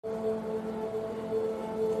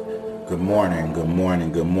Good morning, good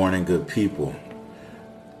morning, good morning, good people.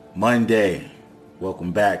 Monday,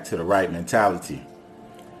 welcome back to The Right Mentality.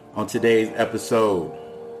 On today's episode,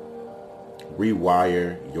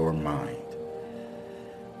 Rewire Your Mind.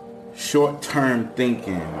 Short-term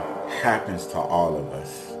thinking happens to all of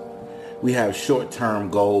us. We have short-term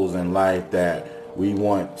goals in life that we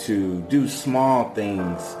want to do small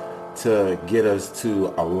things to get us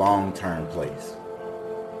to a long-term place.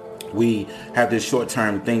 We have this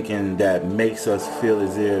short-term thinking that makes us feel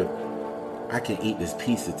as if I can eat this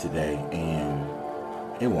pizza today and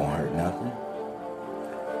it won't hurt nothing.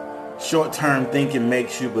 Short-term thinking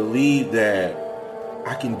makes you believe that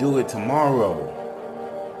I can do it tomorrow.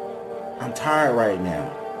 I'm tired right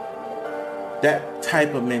now. That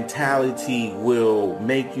type of mentality will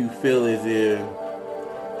make you feel as if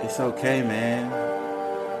it's okay, man.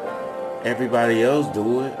 Everybody else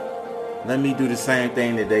do it. Let me do the same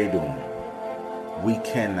thing that they doing. We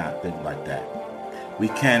cannot think like that. We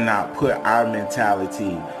cannot put our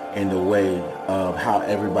mentality in the way of how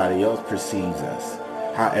everybody else perceives us,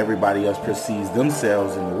 how everybody else perceives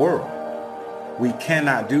themselves in the world. We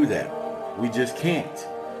cannot do that. We just can't.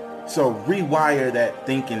 So rewire that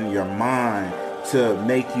thinking in your mind to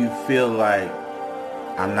make you feel like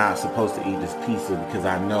I'm not supposed to eat this pizza because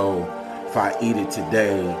I know if I eat it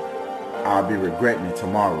today, I'll be regretting it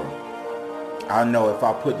tomorrow. I know if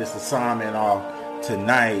I put this assignment off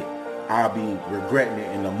tonight, I'll be regretting it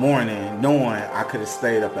in the morning, knowing I could have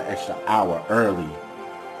stayed up an extra hour early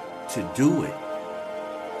to do it.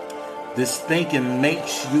 This thinking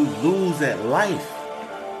makes you lose at life.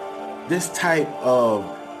 This type of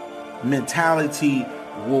mentality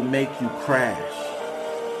will make you crash.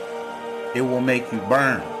 It will make you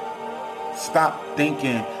burn. Stop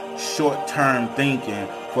thinking short-term thinking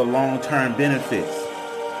for long-term benefits.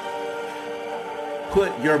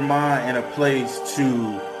 Put your mind in a place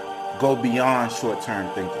to go beyond short-term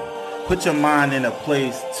thinking. Put your mind in a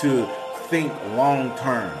place to think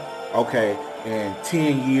long-term. Okay, in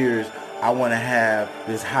 10 years, I want to have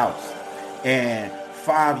this house. In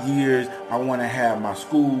 5 years, I want to have my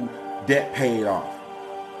school debt paid off.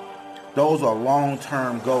 Those are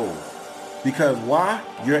long-term goals. Because why?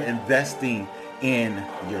 You're investing in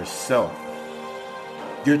yourself.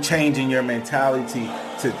 You're changing your mentality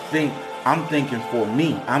to think, I'm thinking for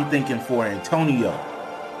me. I'm thinking for Antonio.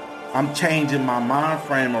 I'm changing my mind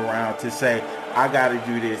frame around to say, I got to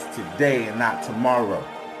do this today and not tomorrow.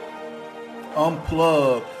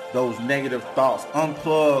 Unplug those negative thoughts.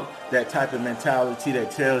 Unplug that type of mentality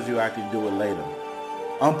that tells you I can do it later.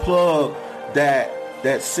 Unplug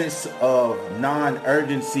that sense of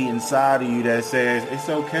non-urgency inside of you that says, it's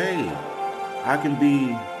okay. I can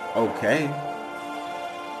be okay.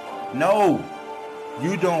 No.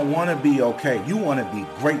 You don't want to be okay. You want to be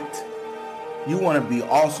great. You want to be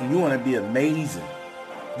awesome. You want to be amazing.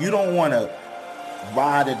 You don't want to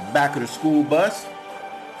ride at the back of the school bus.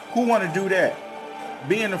 Who want to do that?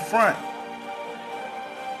 Be in the front.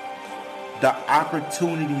 The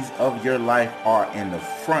opportunities of your life are in the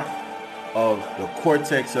front of the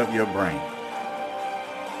cortex of your brain.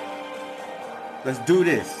 Let's do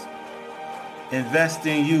this. Invest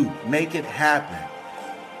in you. Make it happen.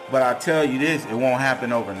 But I tell you this, it won't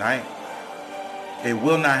happen overnight. It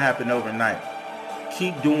will not happen overnight.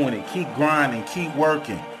 Keep doing it. Keep grinding. Keep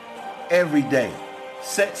working. Every day.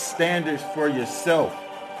 Set standards for yourself.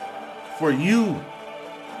 For you.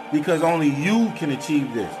 Because only you can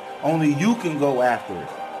achieve this. Only you can go after it.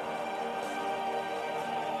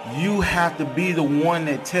 You have to be the one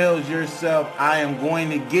that tells yourself, I am going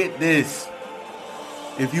to get this.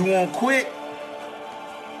 If you won't quit,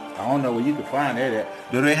 I don't know where you can find that at.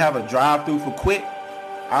 Do they have a drive-through for quit?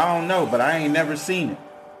 I don't know, but I ain't never seen it.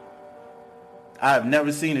 I've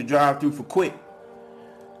never seen a drive-through for quit.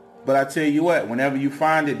 But I tell you what, whenever you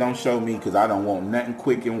find it, don't show me because I don't want nothing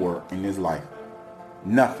quick and work in this life.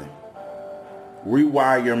 Nothing.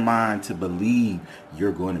 Rewire your mind to believe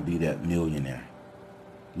you're going to be that millionaire.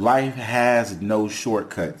 Life has no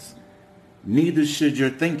shortcuts. Neither should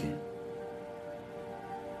your thinking.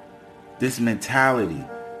 This mentality,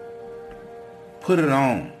 put it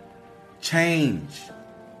on. Change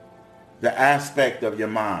the aspect of your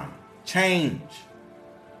mind. Change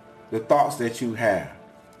the thoughts that you have.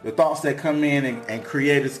 The thoughts that come in and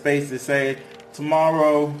create a space to say,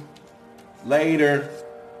 tomorrow, later,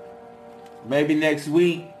 maybe next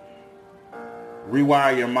week.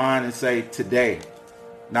 Rewire your mind and say, today,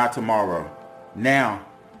 not tomorrow. Now,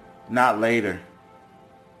 not later.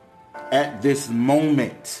 At this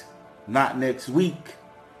moment, not next week.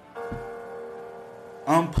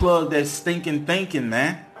 Unplug that stinking thinking,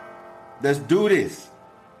 man. Let's do this.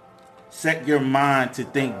 Set your mind to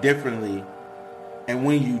think differently. And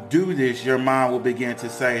when you do this, your mind will begin to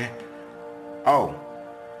say, oh,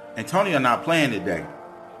 Antonio not playing today.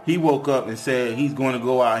 He woke up and said he's going to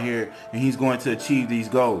go out here and he's going to achieve these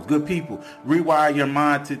goals. Good people, rewire your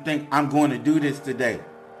mind to think, I'm going to do this today.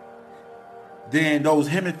 Then those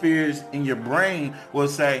hemispheres in your brain will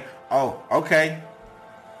say, oh, okay,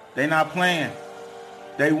 they not playing.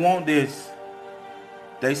 They want this.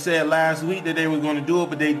 They said last week that they were going to do it,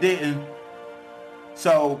 but they didn't.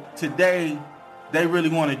 So today, they really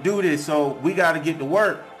want to do this. So we got to get to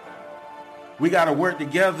work. We got to work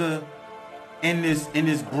together in this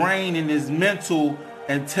brain, in this mental,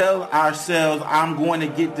 and tell ourselves, I'm going to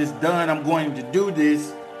get this done. I'm going to do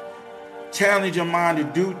this. Challenge your mind to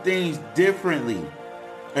do things differently.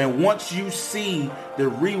 And once you see the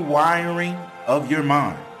rewiring of your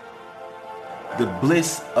mind, the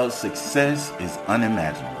bliss of success is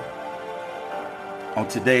unimaginable. On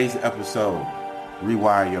today's episode,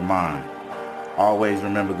 Rewire Your Mind. Always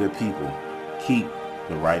remember, good people, keep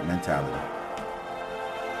the right mentality.